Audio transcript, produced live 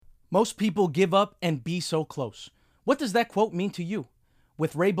Most people give up and be so close. What does that quote mean to you?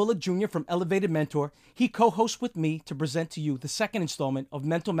 With Ray Bullock Jr. from Elevated Mentor, he co-hosts with me to present to you the second installment of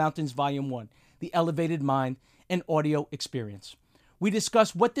Mental Mountains Volume 1, The Elevated Mind, and Audio Experience. We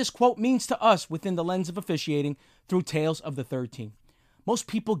discuss what this quote means to us within the lens of officiating through Tales of the Third Team. Most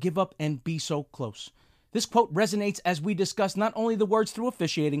people give up and be so close. This quote resonates as we discuss not only the words through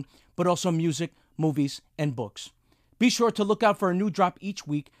officiating, but also music, movies, and books. Be sure to look out for a new drop each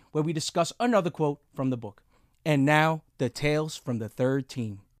week where we discuss another quote from the book. And now, the Tales from the Third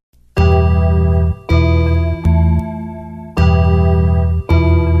Team.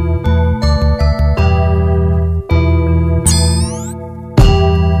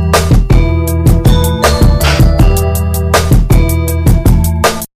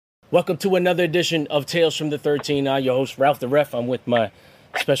 Welcome to another edition of Tales from the 13. I'm your host, Ralph the Ref. I'm with my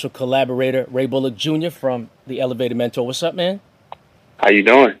special collaborator, Ray Bullock Jr. from the Elevated Mentor. What's up, man? How you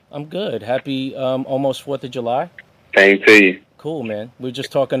doing? I'm good. Happy almost 4th of July. Same to you. Cool, man. We were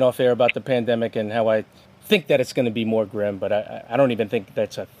just talking off air about the pandemic and how I think that it's going to be more grim, but I don't even think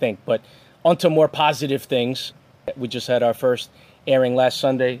that's a thing. But on to more positive things. We just had our first airing last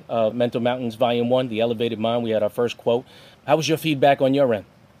Sunday of Mental Mountains Volume 1, The Elevated Mind. We had our first quote. How was your feedback on your end?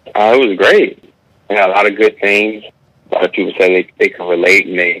 It was great. I got a lot of good things. A lot of people said they can relate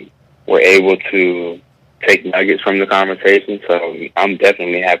and they were able to take nuggets from the conversation. So I'm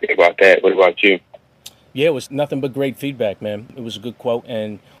definitely happy about that. What about you? Yeah, it was nothing but great feedback, man. It was a good quote,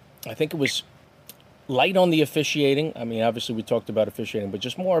 and I think it was light on the officiating. I mean, obviously we talked about officiating, but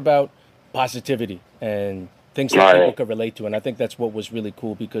just more about positivity and things that people could relate to. And I think that's what was really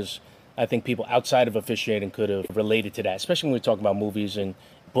cool because I think people outside of officiating could have related to that, especially when we talk about movies and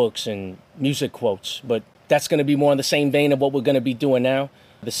books and music quotes. But that's going to be more in the same vein of what we're going to be doing now.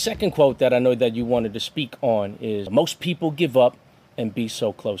 The second quote that I know that you wanted to speak on is, most people give up and be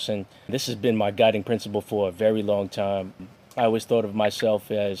so close. And this has been my guiding principle for a very long time. I always thought of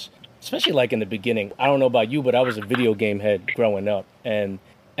myself as, especially like in the beginning, I don't know about you, but I was a video game head growing up. And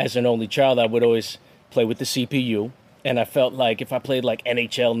as an only child, I would always play with the CPU. And I felt like if I played like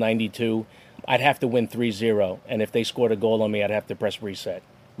NHL 92, I'd have to win 3-0. And if they scored a goal on me, I'd have to press reset.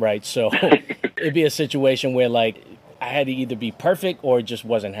 Right. So it'd be a situation where like I had to either be perfect or it just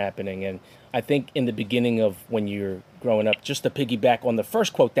wasn't happening. And I think in the beginning of when you're growing up, just to piggyback on the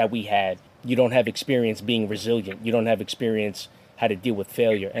first quote that we had, you don't have experience being resilient. You don't have experience how to deal with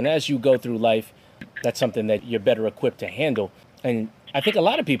failure. And as you go through life, that's something that you're better equipped to handle. And I think a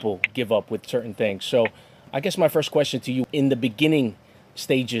lot of people give up with certain things. So I guess my first question to you, in the beginning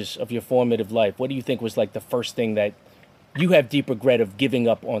stages of your formative life, what do you think was like the first thing that you have deep regret of giving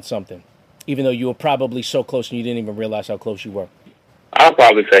up on something, even though you were probably so close and you didn't even realize how close you were? I'll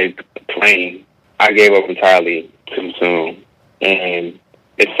probably say playing. I gave up entirely too soon. And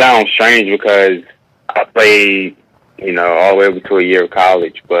it sounds strange because I played, all the way up to a year of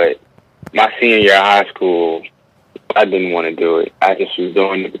college. But my senior year of high school, I didn't want to do it. I just was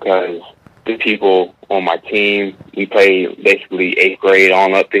doing it because the people on my team, we played basically 8th grade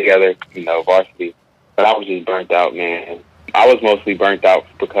on up together, varsity. But I was just burnt out, man. I was mostly burnt out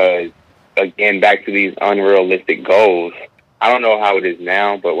because, again, back to these unrealistic goals. I don't know how it is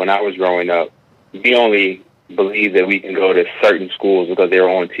now, but when I was growing up, we only believed that we can go to certain schools because they were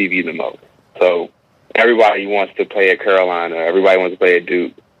on TV the most. So everybody wants to play at Carolina, everybody wants to play at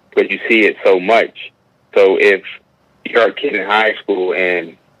Duke, but you see it so much. So if you're a kid in high school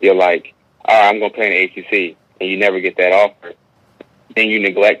and you're like, all right, I'm going to play in the ACC, and you never get that offer, then you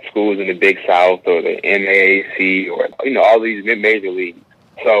neglect schools in the Big South or the NAAC or, all these mid-major leagues.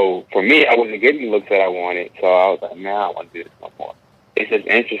 So for me, I wasn't getting the looks that I wanted. So I was like, man, I don't want to do this no more. It's just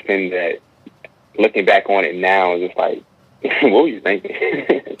interesting that looking back on it now, it's just like, what were you thinking?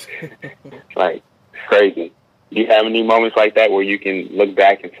 It's like crazy. Do you have any moments like that where you can look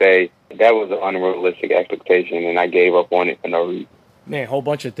back and say, that was an unrealistic expectation and I gave up on it for no reason? Man, a whole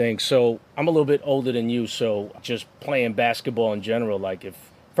bunch of things. So I'm a little bit older than you, so just playing basketball in general, like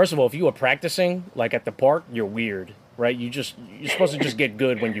first of all, if you were practicing, like at the park, you're weird, right? You're supposed to just get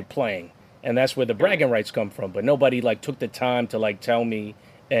good when you're playing. And that's where the bragging rights come from. But nobody like took the time to like tell me,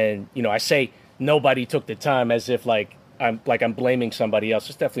 and I say nobody took the time as if I'm blaming somebody else.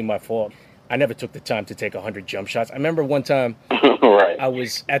 It's definitely my fault. I never took the time to take 100 jump shots. I remember one time right. I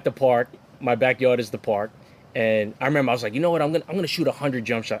was at the park. My backyard is the park. And I remember I was like, you know what, I'm gonna shoot 100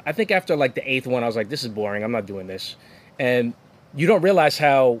 jump shots. I think after like the 8th one, I was like, this is boring. I'm not doing this. And you don't realize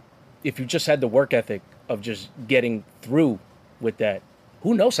how, if you just had the work ethic of just getting through with that,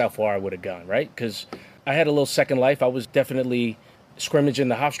 who knows how far I would have gone, right? Because I had a little second life. I was definitely scrimmaging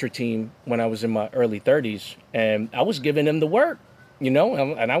the Hofstra team when I was in my early 30s, and I was giving them the work.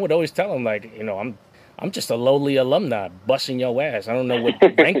 And I would always tell him, like, I'm just a lowly alumni busting your ass. I don't know what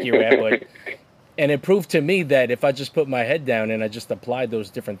rank you're at, but and it proved to me that if I just put my head down and I just applied those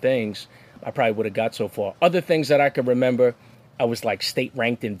different things, I probably would have got so far. Other things that I could remember, I was like state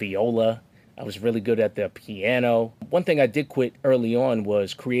ranked in viola. I was really good at the piano. One thing I did quit early on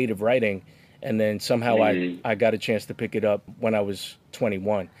was creative writing, and then somehow I got a chance to pick it up when I was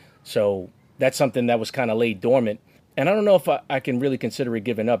 21. So that's something that was kind of laid dormant. And I don't know if I can really consider it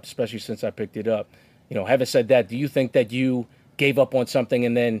giving up, especially since I picked it up. Having said that, do you think that you gave up on something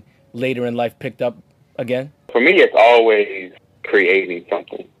and then later in life picked up again? For me, it's always creating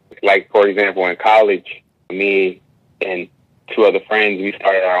something. Like, for example, in college, me and two other friends, we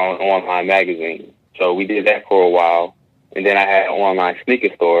started our own online magazine. So we did that for a while. And then I had an online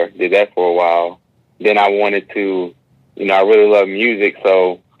sneaker store, did that for a while. Then I wanted to, I really love music.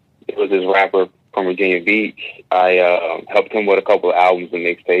 So it was this rapper from Virginia Beach. I helped him with a couple of albums and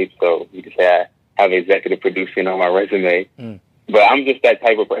mixtapes. So you could say I have executive producing on my resume. But I'm just that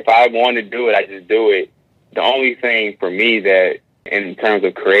type of person. If I want to do it, I just do it. The only thing for me that, in terms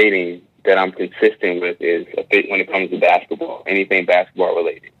of creating, that I'm consistent with is when it comes to basketball, anything basketball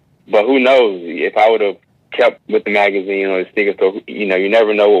related. But who knows? If I would have kept with the magazine or the sneaker store, you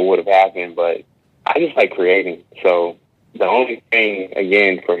never know what would have happened. But I just like creating. So the only thing,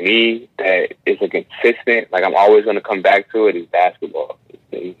 again, for me that is a consistent, like I'm always going to come back to it, is basketball.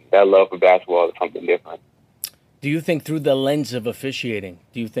 That love for basketball is something different. Do you think through the lens of officiating,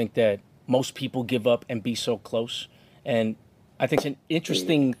 do you think that most people give up and be so close? And I think it's an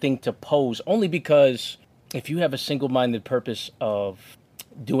interesting thing to pose, only because if you have a single-minded purpose of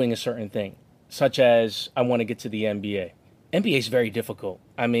doing a certain thing, such as I want to get to the NBA. NBA is very difficult.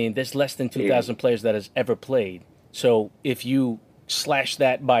 I mean, there's less than 2,000 players that has ever played. So if you slash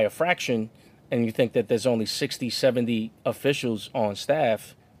that by a fraction and you think that there's only 60, 70 officials on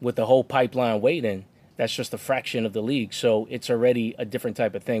staff with the whole pipeline waiting, that's just a fraction of the league. So it's already a different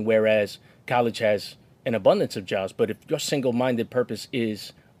type of thing, whereas college has an abundance of jobs. But if your single-minded purpose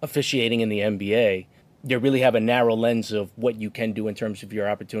is officiating in the NBA, you really have a narrow lens of what you can do in terms of your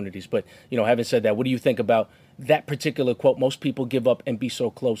opportunities. But, having said that, what do you think about that particular quote? Most people give up and be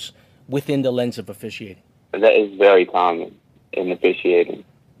so close within the lens of officiating. That is very common in officiating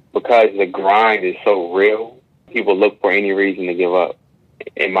because the grind is so real. People look for any reason to give up,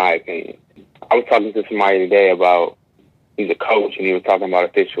 in my opinion. I was talking to somebody today about, he's a coach, and he was talking about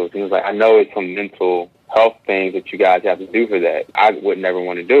officials. He was like, I know it's some mental health things that you guys have to do for that. I would never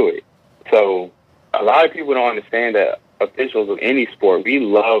want to do it. So a lot of people don't understand that officials of any sport, we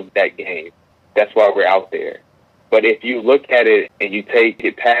love that game. That's why we're out there. But if you look at it and you take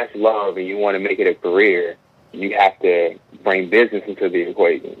it past love and you want to make it a career, you have to bring business into the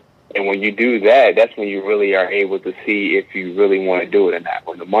equation. And when you do that, that's when you really are able to see if you really want to do it or not.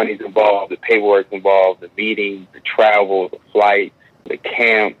 When the money's involved, the paperwork's involved, the meetings, the travel, the flights, the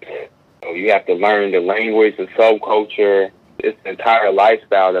camps, you have to learn the language, the subculture. It's an entire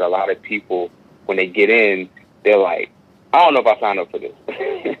lifestyle that a lot of people, when they get in, they're like, I don't know if I signed up for this.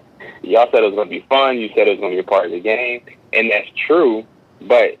 Y'all said it was going to be fun. You said it was going to be a part of the game. And that's true.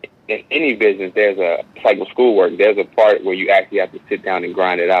 But in any business, it's like with schoolwork, there's a part where you actually have to sit down and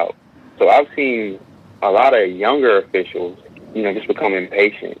grind it out. So I've seen a lot of younger officials, just become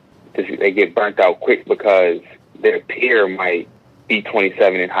impatient. They get burnt out quick because their peer might be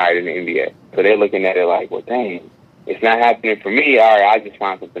 27 and higher than the NBA. So they're looking at it like, well, dang, it's not happening for me. All right, I just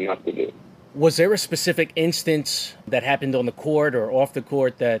find something else to do. Was there a specific instance that happened on the court or off the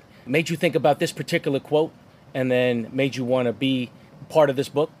court that made you think about this particular quote and then made you want to be part of this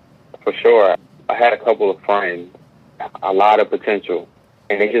book? For sure. I had a couple of friends, a lot of potential,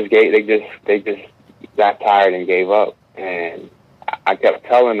 and they just got tired and gave up. And I kept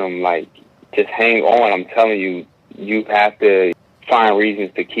telling them, like, just hang on. I'm telling you, you have to find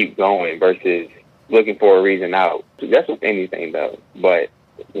reasons to keep going versus looking for a reason out. That's with anything, though. But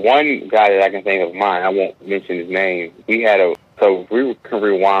one guy that I can think of mine, I won't mention his name, so we can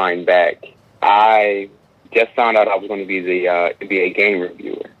rewind back. I just found out I was going to be the NBA game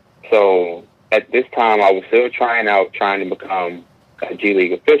reviewer. So at this time, I was still trying to become a G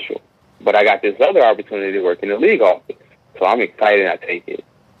League official. But I got this other opportunity to work in the league office. So I'm excited I take it.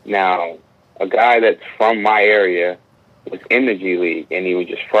 Now, a guy that's from my area was in the G League, and he was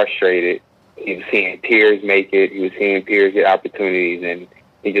just frustrated. He was seeing peers make it. He was seeing peers get opportunities, and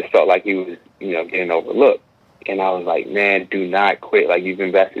he just felt like he was, getting overlooked. And I was like, man, do not quit. Like, you've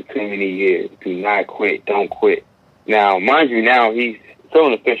invested too many years. Do not quit. Don't quit. Now, mind you, now he's still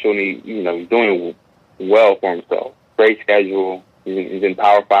an official, and he's doing well for himself. Great schedule. He's in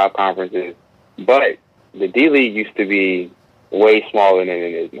Power 5 conferences. But the D League used to be way smaller than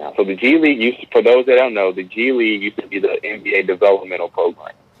it is now. So the G League for those that don't know, the G League used to be the NBA developmental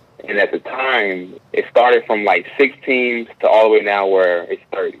program. And at the time, it started from like 6 teams to all the way now where it's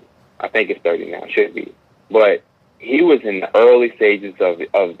 30. I think it's 30 now, should be. But he was in the early stages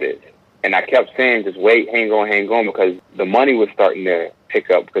of this. And I kept saying, just wait, hang on, because the money was starting to pick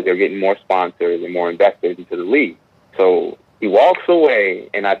up because they're getting more sponsors and more investors into the league. So he walks away,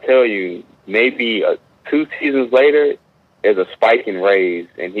 and I tell you, maybe 2 seasons later, there's a spike in raise,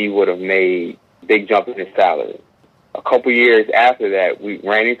 and he would have made big jump in his salary. A couple years after that, we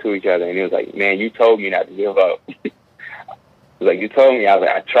ran into each other, and he was like, man, you told me not to give up. Like, you told me. I was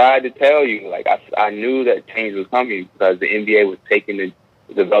like, I tried to tell you. Like, I knew that change was coming because the NBA was taking the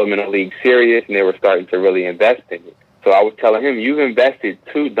developmental league serious, and they were starting to really invest in it. So I was telling him, you've invested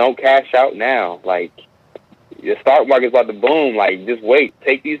too. Don't cash out now. Like, the stock market's about to boom. Like, just wait.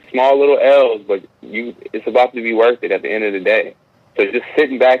 Take these small little L's, but it's about to be worth it at the end of the day. So just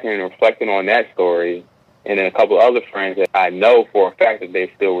sitting back and reflecting on that story, and then a couple of other friends that I know for a fact that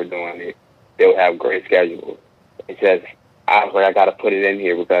they still were doing it, they would have great schedules. It's just, I was like, I got to put it in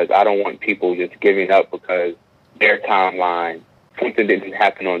here because I don't want people just giving up because their timeline, something didn't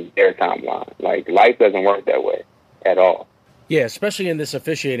happen on their timeline. Like, life doesn't work that way at all. Yeah, especially in this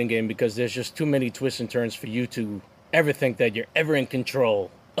officiating game, because there's just too many twists and turns for you to ever think that you're ever in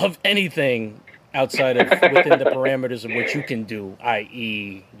control of anything outside of within the parameters of what you can do,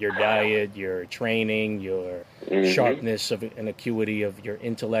 i.e. your diet, your training, your sharpness of and acuity of your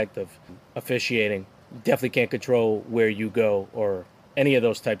intellect of officiating. You definitely can't control where you go or any of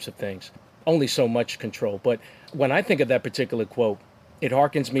those types of things. Only so much control. But when I think of that particular quote, it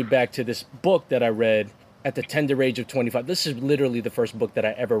harkens me back to this book that I read at the tender age of 25. This is literally the first book that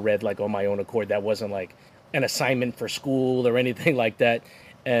I ever read, like, on my own accord. That wasn't like an assignment for school or anything like that.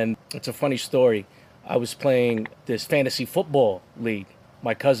 And it's a funny story. I was playing this fantasy football league.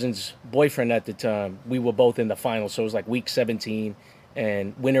 My cousin's boyfriend at the time, we were both in the finals. So it was like week 17,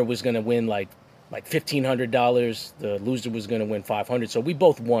 and winner was going to win like $1,500. The loser was going to win $500. So we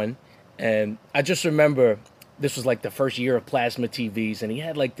both won. And I just remember this was like the first year of plasma TVs, and he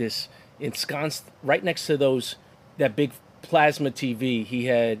had like this ensconced right next to that big plasma TV. He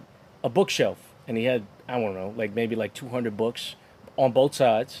had a bookshelf, and he had, I don't know, like maybe like 200 books on both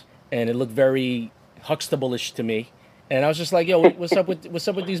sides, and it looked very Huxtable-ish to me. And I was just like, yo, what's up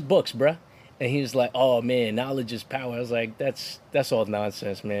with these books, bruh? And he was like, oh man, knowledge is power. I was like, that's all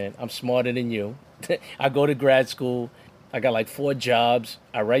nonsense, man. I'm smarter than you. I go to grad school. I got like 4 jobs.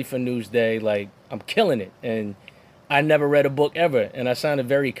 I write for Newsday. Like, I'm killing it. And I never read a book ever. And I sounded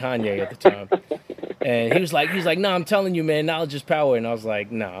very Kanye at the time. And he was like, no, I'm telling you, man, knowledge is power. And I was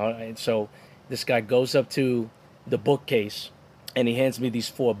like, no. And so this guy goes up to the bookcase, and he hands me these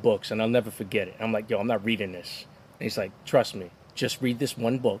 4 books, and I'll never forget it. I'm like, yo, I'm not reading this. And he's like, trust me, just read this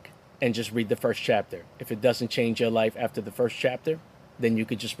one book and just read the first chapter. If it doesn't change your life after the first chapter, then you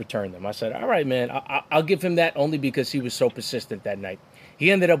could just return them. I said, all right, man, I'll give him that, only because he was so persistent that night.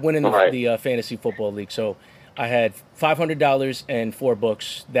 He ended up winning the fantasy football league. So I had $500 and 4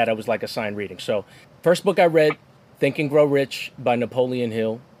 books that I was like assigned reading. So first book I read, Think and Grow Rich by Napoleon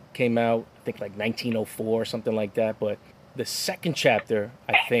Hill, came out, I think, like 1904 or something like that. But the second chapter,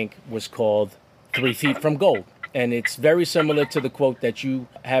 I think, was called 3 Feet from Gold. And it's very similar to the quote that you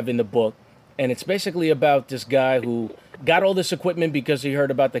have in the book. And it's basically about this guy who got all this equipment because he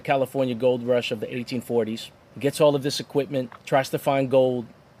heard about the California gold rush of the 1840s. He gets all of this equipment, tries to find gold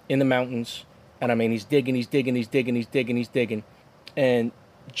in the mountains. And I mean, he's digging. And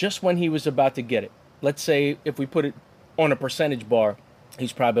just when he was about to get it, let's say if we put it on a percentage bar,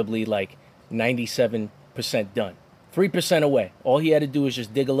 he's probably like 97% done. 3% away. All he had to do is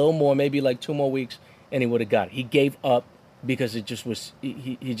just dig a little more, maybe like 2 more weeks, and he would have got it. He gave up because it just was,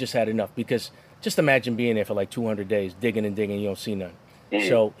 he just had enough. Because just imagine being there for like 200 days, digging and digging, you don't see none.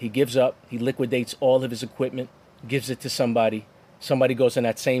 So he gives up, he liquidates all of his equipment, gives it to somebody. Somebody goes on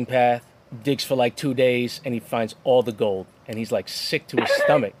that same path, digs for like 2 days, and he finds all the gold. And he's like sick to his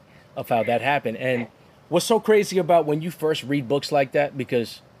stomach of how that happened. And what's so crazy about when you first read books like that,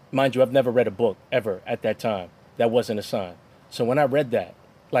 because mind you, I've never read a book ever at that time that wasn't a sign. So when I read that,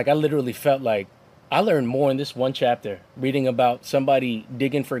 like, I literally felt like I learned more in this one chapter reading about somebody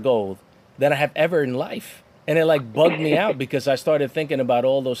digging for gold than I have ever in life. And it like bugged me out because I started thinking about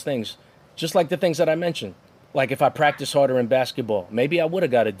all those things, just like the things that I mentioned. Like, if I practiced harder in basketball, maybe I would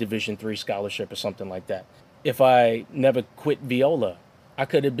have got a Division III scholarship or something like that. If I never quit viola, I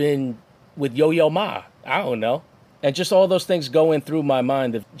could have been with Yo-Yo Ma. I don't know. And just all those things going through my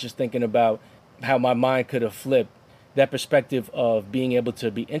mind of just thinking about how my mind could have flipped that perspective of being able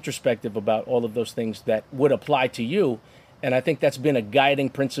to be introspective about all of those things that would apply to you. And I think that's been a guiding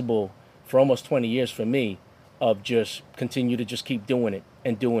principle for almost 20 years for me, of just continue to just keep doing it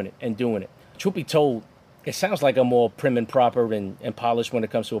and doing it and doing it. Truth be told, it sounds like I'm all prim and proper and polished when it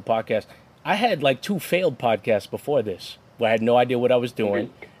comes to a podcast. I had like 2 failed podcasts before this where I had no idea what I was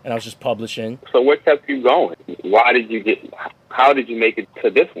doing and I was just publishing. So what kept you going? How did you make it to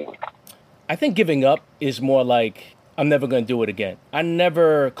this one? I think giving up is more like, I'm never going to do it again. I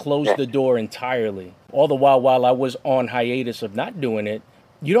never closed the door entirely. All the while I was on hiatus of not doing it,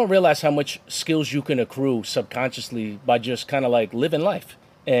 you don't realize how much skills you can accrue subconsciously by just kind of like living life.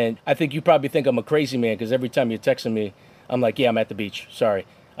 And I think you probably think I'm a crazy man because every time you're texting me, I'm like, yeah, I'm at the beach. Sorry,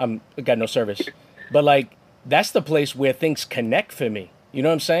 I got no service. But like, that's the place where things connect for me. You know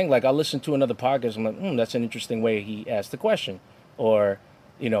what I'm saying? Like, I'll listen to another podcast. I'm like, that's an interesting way he asked the question. Or,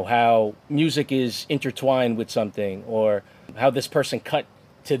 you know, how music is intertwined with something, or how this person cut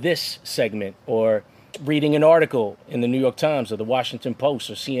to this segment, or reading an article in the New York Times or the Washington Post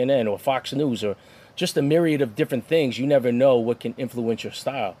or CNN or Fox News, or just a myriad of different things. You never know what can influence your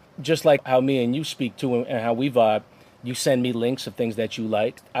style. Just like how me and you speak to and how we vibe, you send me links of things that you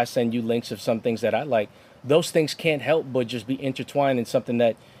like. I send you links of some things that I like. Those things can't help but just be intertwined in something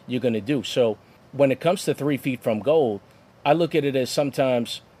that you're going to do. So when it comes to 3 feet from gold, I look at it as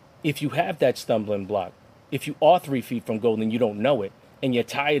sometimes if you have that stumbling block, if you are 3 feet from gold and you don't know it and you're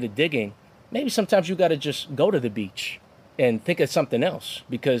tired of digging, maybe sometimes you got to just go to the beach and think of something else,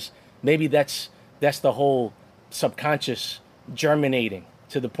 because maybe that's the whole subconscious germinating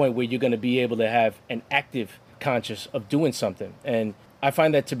to the point where you're going to be able to have an active conscious of doing something. And I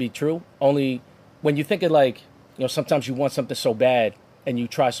find that to be true only when you think of like, you know, sometimes you want something so bad and you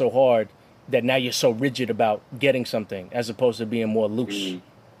try so hard that now you're so rigid about getting something as opposed to being more loose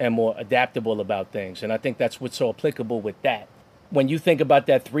and more adaptable about things. And I think that's what's so applicable with that. When you think about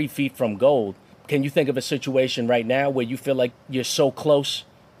that 3 feet from gold, can you think of a situation right now where you feel like you're so close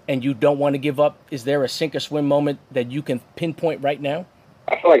and you don't want to give up? Is there a sink or swim moment that you can pinpoint right now?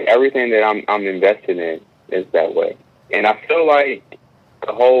 I feel like everything that I'm invested in is that way. And I feel like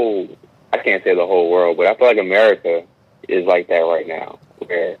I can't say the whole world, but I feel like America is like that right now,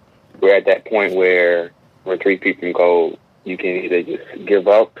 where we're at that point where we're 3 feet from gold. You can either just give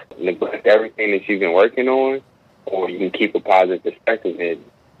up, neglect everything that you've been working on, or you can keep a positive perspective and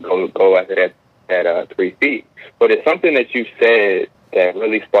go after that 3 feet. But it's something that you said that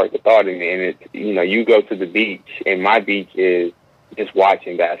really sparked a thought in me, and it's, you know, you go to the beach, and my beach is just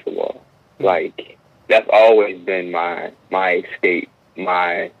watching basketball. Like, that's always been my escape,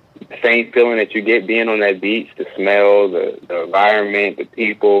 my same feeling that you get being on that beach, the smell, the environment, the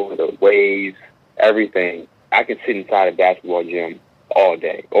people, the waves, everything. I can sit inside a basketball gym all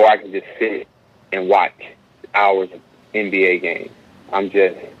day, or I can just sit and watch hours of NBA games. I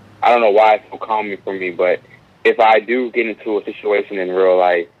don't know why it's so calming for me, but if I do get into a situation in real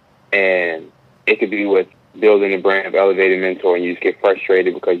life, and it could be with building a brand of Elevated Mentor, and you just get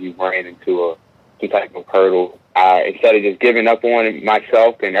frustrated because you ran into some type of hurdle, instead of just giving up on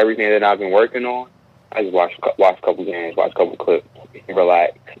myself and everything that I've been working on, I just watch a couple games, watch a couple clips, and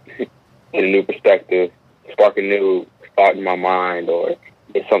relax, get a new perspective, spark a new thought in my mind, or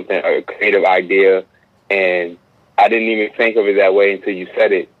it's something, a creative idea, and I didn't even think of it that way until you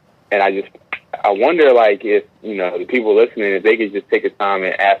said it. And I wonder, like, if, you know, the people listening, if they could just take a time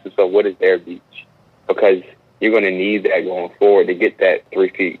and ask themselves, what is their beach? Because you're going to need that going forward to get that 3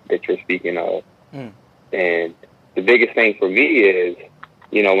 feet that you're speaking of. And the biggest thing for me is,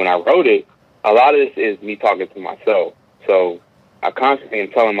 you know, when I wrote it, a lot of this is me talking to myself. So I constantly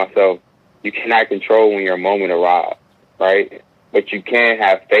am telling myself, you cannot control when your moment arrives, right? But you can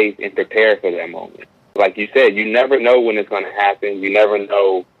have faith and prepare for that moment. Like you said, you never know when it's going to happen. You never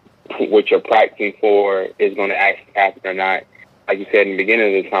know what you're practicing for is going to actually happen or not. Like you said in the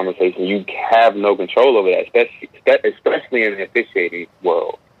beginning of this conversation, you have no control over that, especially in the officiating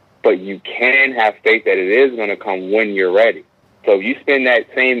world. But you can have faith that it is going to come when you're ready. So if you spend that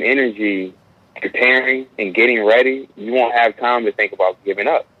same energy preparing and getting ready, you won't have time to think about giving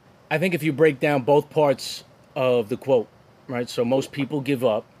up. I think if you break down both parts of the quote, right? So most people give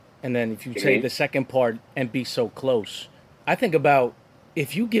up. And then if you say the second part, and be so close, I think about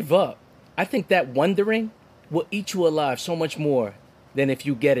if you give up, I think that wondering will eat you alive so much more than if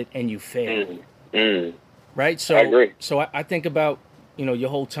you get it and you fail. Right? So I agree. So I think about, you know, your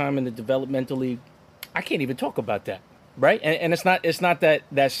whole time in the developmental league. I can't even talk about that. Right? And it's not that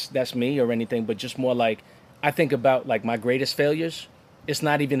that's me or anything, but just more like I think about like my greatest failures. It's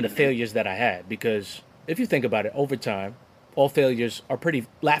not even the failures that I had, because if you think about it over time, all failures are pretty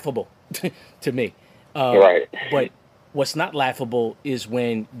laughable to me. Right. But what's not laughable is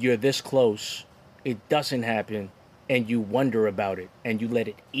when you're this close, it doesn't happen, and you wonder about it and you let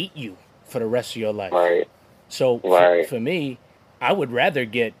it eat you for the rest of your life. Right. So Right. for me, I would rather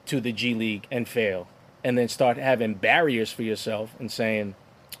get to the G League and fail and then start having barriers for yourself and saying,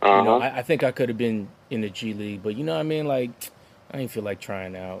 you know, Uh-huh. I think I could have been in the G League, but you know what I mean? Like, I didn't feel like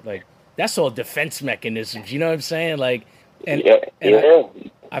trying out. Like, that's all defense mechanisms. You know what I'm saying? Like, and Yeah. and Yeah.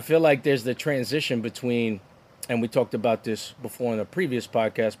 I feel like there's the transition between, and we talked about this before in a previous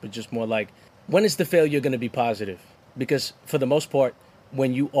podcast, but just more like, when is the failure going to be positive? Because for the most part,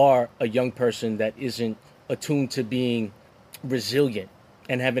 when you are a young person that isn't attuned to being resilient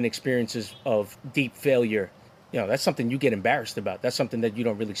and having experiences of deep failure, you know, that's something you get embarrassed about. That's something that you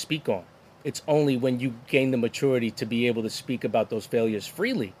don't really speak on. It's only when you gain the maturity to be able to speak about those failures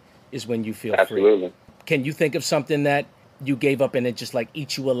freely is when you feel free. Absolutely. Can you think of something that you gave up and it just like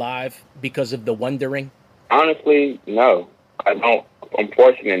eats you alive because of the wondering? Honestly, no. I don't. I'm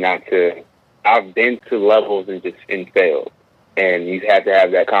fortunate not to. I've been to levels and failed, and you have to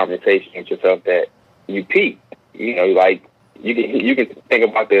have that conversation with yourself that you peaked. You know, like you can think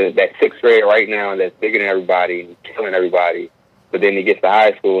about that sixth grade right now that's bigger than everybody, and killing everybody, but then he gets to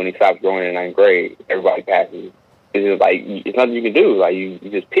high school and he stops growing in ninth grade. Everybody passes. It's just like it's nothing you can do. Like you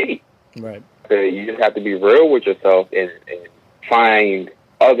just peak. Right. So you just have to be real with yourself and find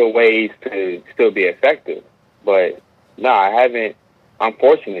other ways to still be effective. But no, I haven't. I'm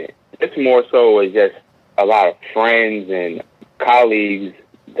fortunate. It's more so as just a lot of friends and colleagues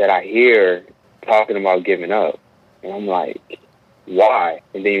that I hear talking about giving up, and I'm like, why?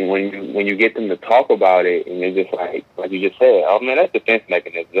 And then when you get them to talk about it, and they're just like you just said, oh man, that's defense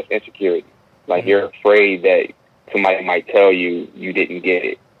mechanism, that's insecurity. Like you're afraid that somebody might tell you you didn't get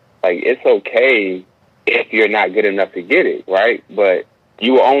it. Like it's okay if you're not good enough to get it, right? But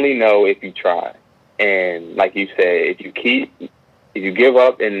you will only know if you try. And like you said, if you give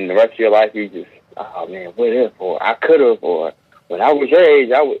up and the rest of your life you just, oh man, what if, or I could have, or when I was your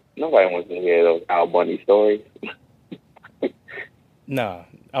age, I would. Nobody wants to hear those Al Bundy stories. Nah,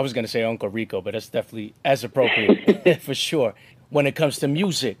 I was going to say Uncle Rico, but that's definitely as appropriate for sure. When it comes to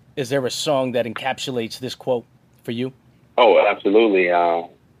music, is there a song that encapsulates this quote for you? Oh, absolutely. A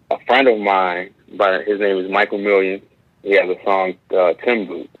friend of mine, his name is Michael Millions. He has a song, Tim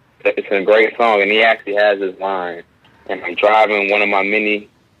Boot. It's a great song, and he actually has this line. And I'm driving one of my many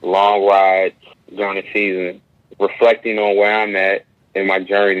long rides during the season, reflecting on where I'm at in my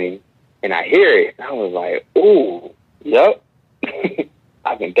journey, and I hear it. I was like, ooh, yep.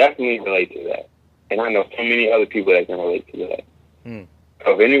 I can definitely relate to that. And I know so many other people that can relate to that. Mm.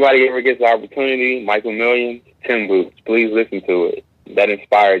 So if anybody ever gets the opportunity, Michael Millions, Tim Boots, please listen to it. That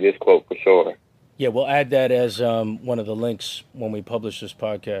inspired this quote for sure. Yeah, we'll add that as one of the links when we publish this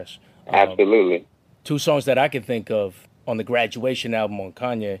podcast. Absolutely. Two songs that I can think of on the Graduation album on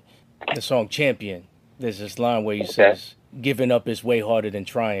Kanye, the song Champion. There's this line where he says, giving up is way harder than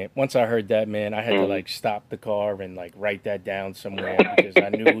trying. Once I heard that, man, I had to like stop the car and like write that down somewhere because I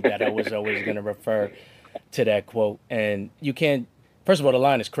knew that I was always going to refer to that quote. And you can't, first of all, the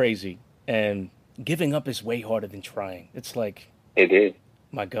line is crazy. And giving up is way harder than trying. It's like, it is.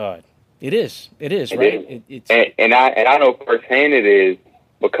 My God. It is, right? Is. And I know firsthand it is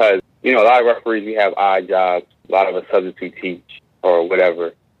because, you know, a lot of referees, we have odd jobs. A lot of us substitute teach or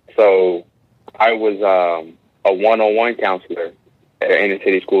whatever. So I was a one-on-one counselor at an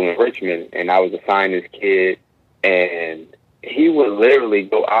inner-city school in Richmond, and I was assigned this kid, and he would literally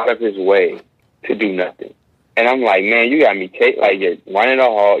go out of his way to do nothing. And I'm like, man, you got me like you're running a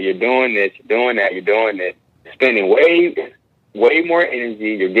hall, you're doing this, you're doing that, you're doing this, spending way more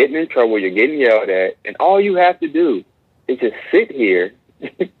energy, you're getting in trouble, you're getting yelled at, and all you have to do is just sit here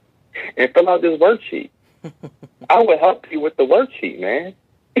and fill out this worksheet. I would help you with the worksheet, man.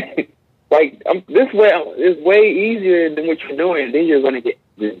 Like, this way is way easier than what you're doing, and then you're going to get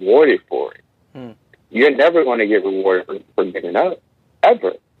rewarded for it. You're never going to get rewarded for giving up,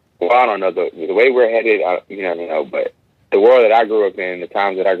 ever. Well, I don't know. The way we're headed, you never know, but the world that I grew up in, the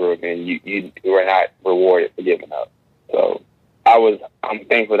times that I grew up in, you were not rewarded for giving up. So I'm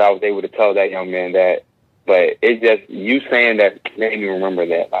thankful that I was able to tell that young man that, but it's just you saying that made me remember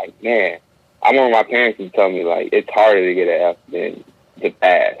that, like, man, I remember my parents would tell me, like, it's harder to get an F than to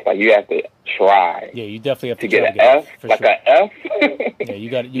pass. Like, you have to try. Yeah, you definitely have to get an F. Like sure. an F? Yeah, you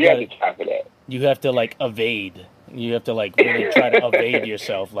have to try for that. You have to, like, evade. You have to, like, really try to evade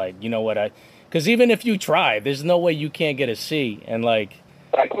yourself. Like, you know what, because even if you try, there's no way you can't get a C. And, like,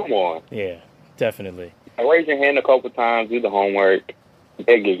 come on. Yeah, definitely. Raise your hand a couple times, do the homework,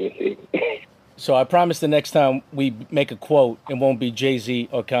 they'll give you a C. So I promise the next time we make a quote, it won't be Jay-Z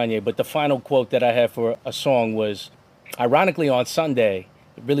or Kanye, but the final quote that I had for a song was, ironically, on Sunday,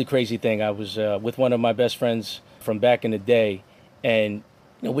 a really crazy thing. I was with one of my best friends from back in the day, and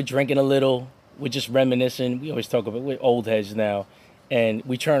we're drinking a little, we're just reminiscing. We always talk about we're old heads now, and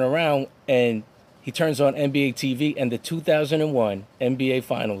we turn around and he turns on NBA TV, and the 2001 NBA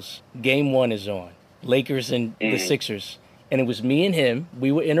Finals Game 1 is on. Lakers and the Sixers. And it was me and him.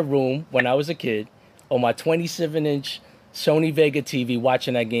 We were in a room when I was a kid on my 27-inch Sony Vega TV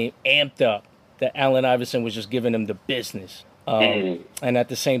watching that game, amped up that Allen Iverson was just giving him the business. And at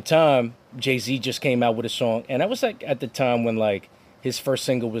the same time, Jay-Z just came out with a song. And I was like at the time when like his first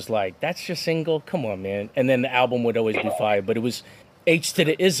single was like, that's your single? Come on, man. And then the album would always be fire. But it was H to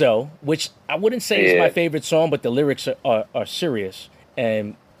the Izzo, which I wouldn't say is my favorite song, but the lyrics are serious.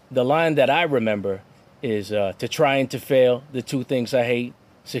 And the line that I remember is to try and to fail, the two things I hate,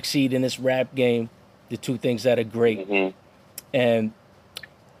 succeed in this rap game, the two things that are great. And,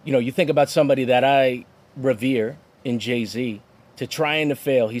 you think about somebody that I revere in Jay-Z, to try and to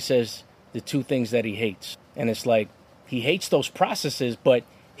fail, he says the two things that he hates. And it's like, he hates those processes, but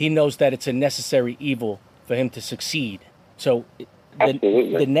he knows that it's a necessary evil for him to succeed. So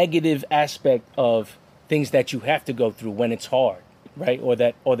the negative aspect of things that you have to go through when it's hard, right? Or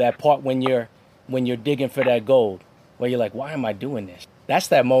that part when you're digging for that gold, where you're like, why am I doing this? That's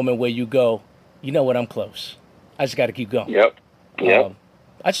that moment where you go, you know what, I'm close. I just got to keep going. Yep.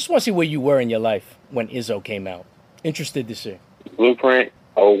 I just want to see where you were in your life when Izzo came out. Interested to see. Blueprint,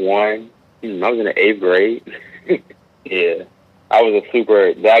 '01. I was in the 8th grade. Yeah. I was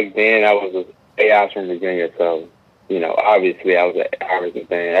back then I was AI from Virginia, so, obviously I was an Iverson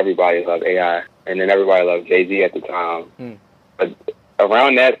fan. Everybody loved AI. And then everybody loved Jay-Z at the time. But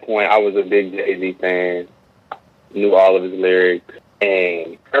around that point, I was a big Jay-Z fan, knew all of his lyrics.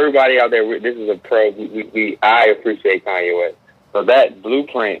 And everybody out there, this is a pro. I appreciate Kanye West. So that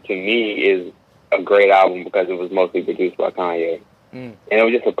Blueprint, to me, is a great album because it was mostly produced by Kanye. And it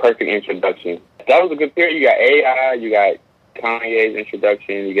was just a perfect introduction. That was a good period. You got AI, you got Kanye's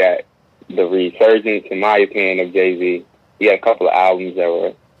introduction, you got the resurgence, in my opinion, of Jay-Z. He had a couple of albums that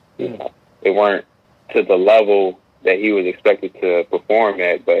were, they weren't to the level that he was expected to perform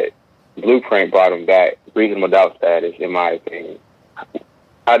at, but Blueprint brought him back, reasonable doubt status, in my opinion.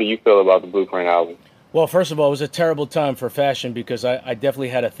 How do you feel about the Blueprint album? Well, first of all, it was a terrible time for fashion because I definitely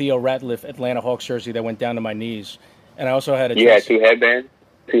had a Theo Ratliff Atlanta Hawks jersey that went down to my knees, and I also had a. You had two headbands.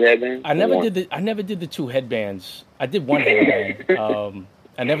 I never did the two headbands. I did one headband.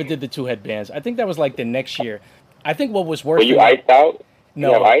 I never did the two headbands. I think that was like the next year. I think what was worse. Were you iced out?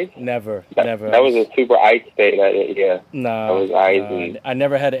 No, ice? Never. That was a super ice state. Yeah. No, that was ice. I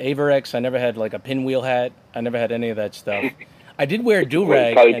never had an Averex. I never had like a pinwheel hat. I never had any of that stuff. I did wear a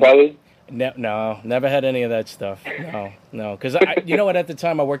do-rag. Color? No, never had any of that stuff. No. Because, you know what, at the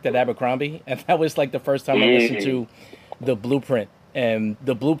time I worked at Abercrombie, and that was like the first time I listened to the Blueprint. And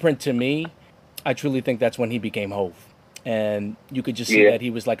the Blueprint, to me, I truly think that's when he became Hove. And you could just see that he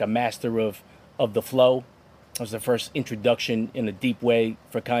was like a master of the flow. It was the first introduction in a deep way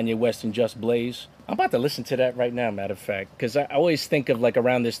for Kanye West and Just Blaze. I'm about to listen to that right now, matter of fact, because I always think of, like,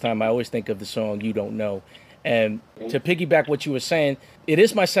 around this time, I always think of the song You Don't Know. And to piggyback what you were saying, it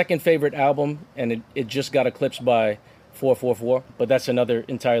is my second favorite album, and it just got eclipsed by 444, but that's another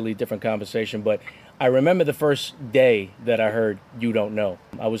entirely different conversation. But I remember the first day that I heard You Don't Know.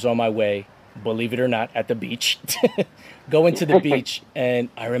 I was on my way, believe it or not, at the beach, going to the beach, and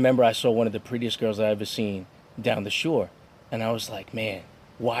I remember I saw one of the prettiest girls I ever seen down the shore. And I was like, man,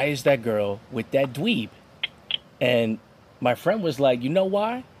 why is that girl with that dweeb? And my friend was like, you know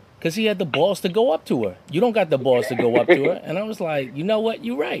why? Because he had the balls to go up to her. You don't got the balls to go up to her. And I was like, you know what?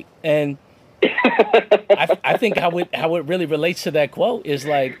 You're right. And I think how it really relates to that quote is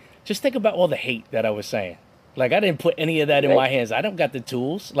like, just think about all the hate that I was saying. Like, I didn't put any of that in my hands. I don't got the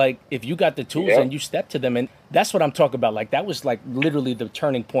tools. Like, if you got the tools and you step to them, and that's what I'm talking about. Like, that was like literally the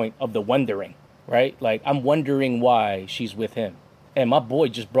turning point of the wondering, right? Like, I'm wondering why she's with him. And my boy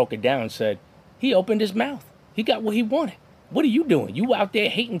just broke it down and said, he opened his mouth. He got what he wanted. What are you doing? You out there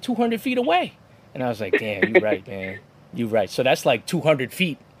hating 200 feet away. And I was like, damn, you're right, man. You're right. So that's like 200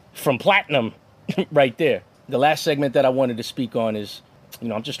 feet from platinum right there. The last segment that I wanted to speak on is,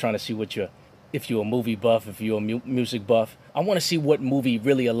 I'm just trying to see if you're a movie buff, if you're a music buff. I want to see what movie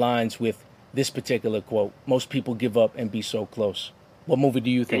really aligns with this particular quote. Most people give up and be so close. What movie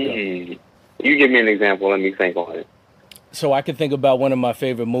do you think of? You give me an example. Let me think on it. So I can think about one of my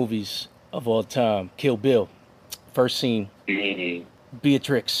favorite movies of all time, Kill Bill. First scene,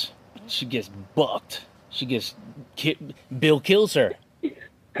 Beatrix, she gets bucked. Bill kills her,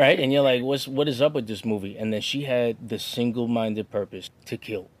 right? And you're like, what is up with this movie? And then she had the single-minded purpose to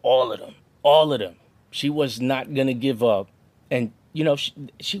kill all of them. She was not going to give up. And,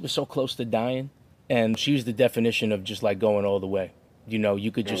 she was so close to dying. And she was the definition of just like going all the way. You know,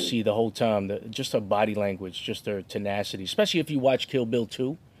 you could just see the whole time, just her body language, just her tenacity, especially if you watch Kill Bill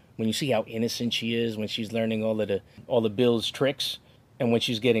 2, when you see how innocent she is when she's learning all the Bill's tricks and when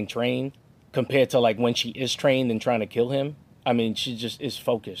she's getting trained compared to like when she is trained and trying to kill him. I mean, she just is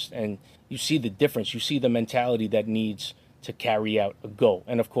focused, and you see the difference. You see the mentality that needs to carry out a goal.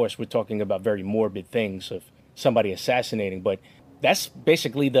 And of course, we're talking about very morbid things of somebody assassinating, but that's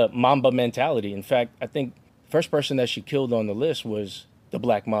basically the Mamba mentality. In fact, I think the first person that she killed on the list was the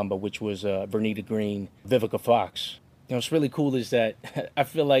Black Mamba, which was Vernita Green, Vivica Fox. You know, what's really cool is that I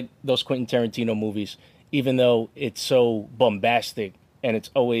feel like those Quentin Tarantino movies, even though it's so bombastic and it's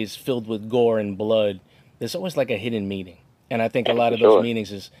always filled with gore and blood, there's always like a hidden meaning. And I think a lot of those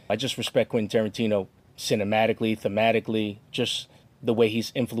meanings is, I just respect Quentin Tarantino cinematically, thematically, just the way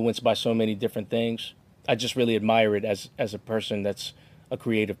he's influenced by so many different things. I just really admire it as a person that's a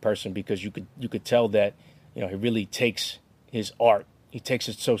creative person, because you could tell that, you know, he really takes his art. He takes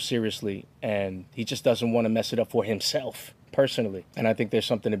it so seriously, and he just doesn't want to mess it up for himself personally. And I think there's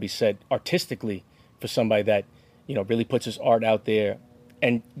something to be said artistically for somebody that, you know, really puts his art out there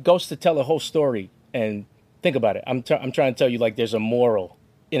and goes to tell a whole story. And think about it. I'm trying to tell you, like, there's a moral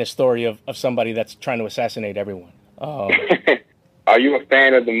in a story of somebody that's trying to assassinate everyone. Are you a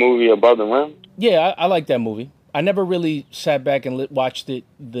fan of the movie Above the Rim? Yeah, I like that movie. I never really sat back and watched it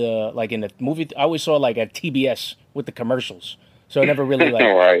like in the movie. I always saw like at TBS with the commercials. So it never really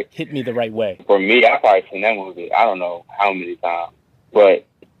like hit me the right way. For me, I've probably seen that movie, I don't know how many times. But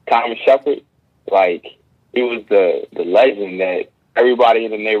Thomas Shepard, like, he was the legend that everybody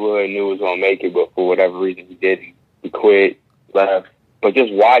in the neighborhood knew was going to make it, but for whatever reason he didn't. He quit, left. But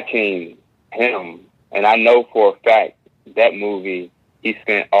just watching him, and I know for a fact that movie, he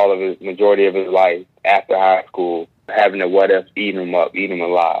spent majority of his life after high school having to what if, eat him up, eat him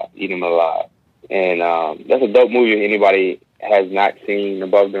alive. And that's a dope movie. If anybody has not seen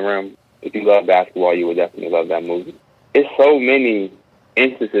Above the Rim, if you love basketball, you would definitely love that movie. It's so many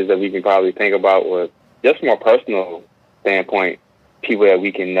instances that we can probably think about with just from a personal standpoint, people that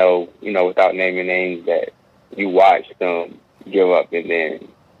we can know, you know, without naming names, that you watch them give up and then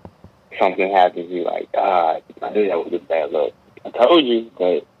something happens, you're like, I knew that was a bad look. I told you,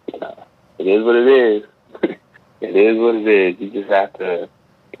 but it is what it is. It is what it is. You just have to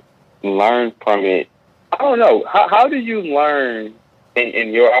learn from it. I don't know. How did you learn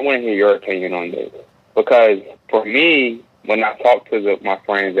I want to hear your opinion on this. Because for me, when I talk to my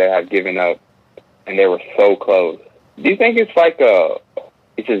friends that have given up and they were so close, do you think it's like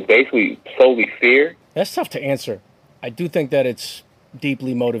it's just basically solely fear? That's tough to answer. I do think that it's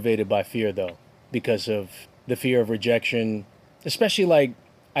deeply motivated by fear, though, because of the fear of rejection, especially like,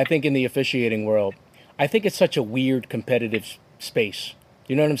 I think in the officiating world, I think it's such a weird competitive space.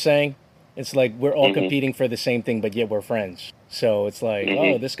 You know what I'm saying? It's like we're all competing for the same thing, but yet we're friends. So it's like,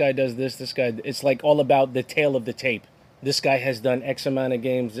 oh, this guy does this guy. It's like all about the tail of the tape. This guy has done X amount of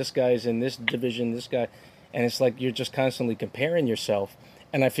games. This guy's in this division, this guy. And it's like you're just constantly comparing yourself.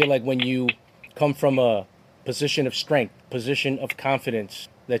 And I feel like when you come from a position of strength, position of confidence,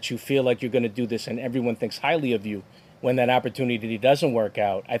 that you feel like you're going to do this and everyone thinks highly of you, when that opportunity doesn't work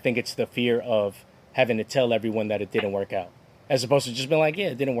out, I think it's the fear of having to tell everyone that it didn't work out, as opposed to just being like, yeah,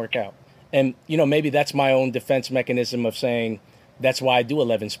 it didn't work out. And, you know, maybe that's my own defense mechanism of saying that's why I do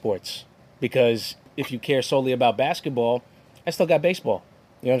 11 sports. Because if you care solely about basketball, I still got baseball.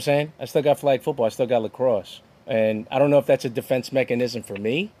 You know what I'm saying? I still got flag football. I still got lacrosse. And I don't know if that's a defense mechanism for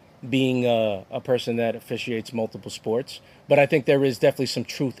me, being a person that officiates multiple sports. But I think there is definitely some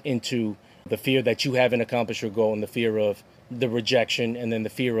truth into the fear that you haven't accomplished your goal, and the fear of the rejection, and then the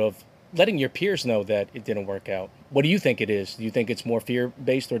fear of letting your peers know that it didn't work out. What do you think it is? Do you think it's more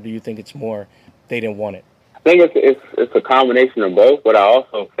fear-based, or do you think it's more they didn't want it? I think it's a combination of both, but I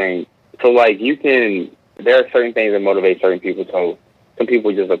also think, so like there are certain things that motivate certain people. So some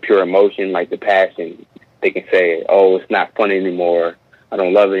people just a pure emotion, like the passion. They can say, oh, it's not fun anymore. I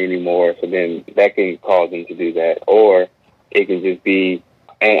don't love it anymore. So then that can cause them to do that. Or it can just be,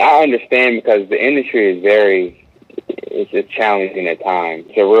 and I understand because the industry is it's just challenging at times.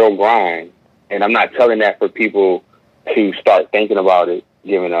 It's a real grind. And I'm not telling that for people to start thinking about it,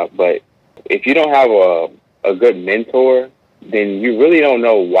 giving up. But if you don't have a good mentor, then you really don't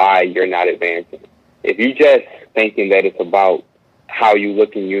know why you're not advancing. If you just thinking that it's about how you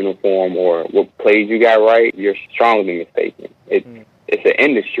look in uniform or what plays you got right, you're strongly mistaken. It's an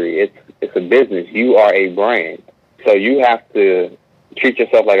industry. It's a business. You are a brand. So you have to treat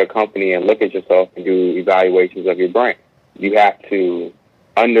yourself like a company and look at yourself and do evaluations of your brand. You have to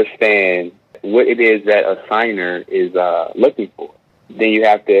understand what it is that a signer is looking for. Then you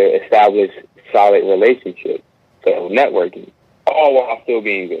have to establish solid relationships. So networking, all while still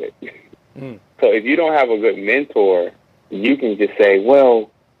being good. So if you don't have a good mentor, you can just say,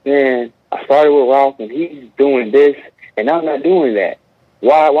 well, man, I started with Ralph and he's doing this and I'm not doing that.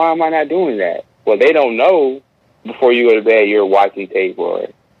 Why am I not doing that? Well, they don't know before you go to bed you're watching tape, or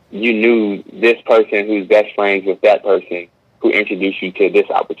you knew this person who's best friends with that person who introduced you to this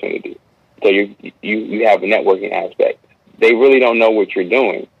opportunity. So you have a networking aspect. They really don't know what you're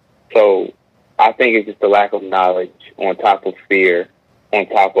doing. So I think it's just a lack of knowledge on top of fear, on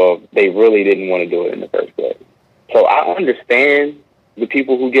top of they really didn't want to do it in the first place. So I understand the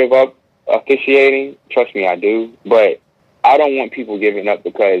people who give up officiating. Trust me, I do. But I don't want people giving up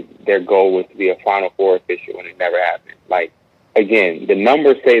because their goal was to be a Final Four official and it never happened. Like, again, the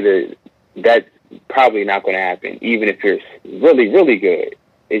numbers say that that's probably not going to happen, even if you're really, really good.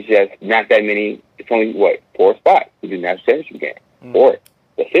 It's just not that many. It's only, 4 spots. You didn't have championship game. 4.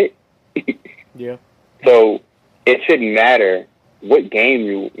 That's it. Yeah. So it shouldn't matter what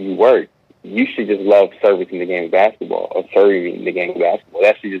game you work. You should just love servicing the game of basketball or serving the game of basketball.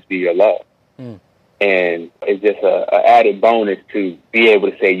 That should just be your love. And it's just a added bonus to be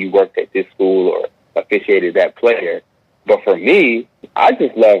able to say you worked at this school or officiated that player. But for me, I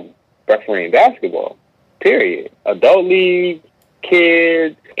just love refereeing basketball, period. Adult league,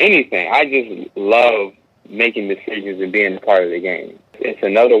 kids, anything. I just love making decisions and being a part of the game. It's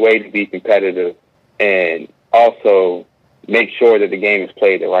another way to be competitive and also make sure that the game is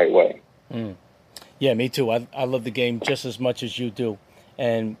played the right way. Yeah, me too. I love the game just as much as you do.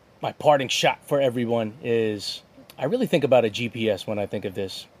 And my parting shot for everyone is I really think about a GPS when I think of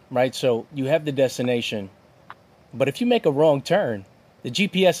this, right? So you have the destination, but if you make a wrong turn, the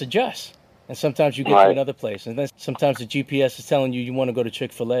GPS adjusts. And sometimes you get to another place. And then sometimes the GPS is telling you want to go to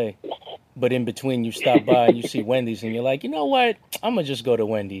Chick-fil-A. But in between, you stop by and you see Wendy's and you're like, you know what? I'm going to just go to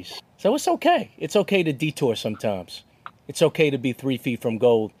Wendy's. So it's okay. It's okay to detour sometimes. It's okay to be 3 feet from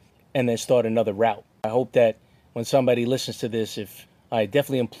goal and then start another route. I hope that when somebody listens to this, I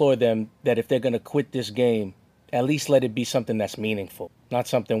definitely implore them that if they're going to quit this game, at least let it be something that's meaningful, not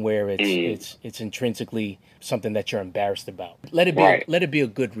something where it's intrinsically something that you're embarrassed about. Let it be a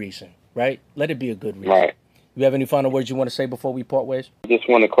good reason, right? Let it be a good reason. Right. You have any final words you want to say before we part ways? I just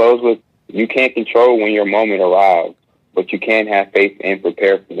want to close with, you can't control when your moment arrives, but you can have faith and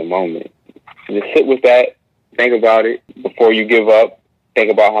prepare for the moment. Just sit with that, think about it before you give up, think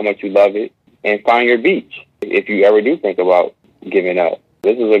about how much you love it, and find your beach if you ever do think about giving up.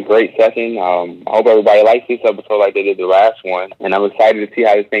 This is a great session. I hope everybody likes this episode like they did the last one, and I'm excited to see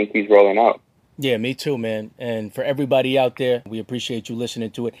how this thing keeps rolling out. Yeah, me too, man. And for everybody out there, we appreciate you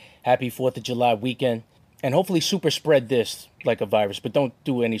listening to it. Happy 4th of July weekend. And hopefully super spread this like a virus, but don't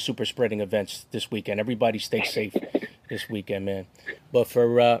do any super spreading events this weekend. Everybody stay safe this weekend, man. But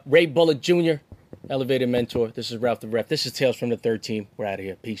for Ray Bullock Jr., Elevated Mentor, this is Ralph the Ref. This is Tales from the Third Team. We're out of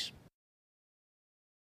here. Peace.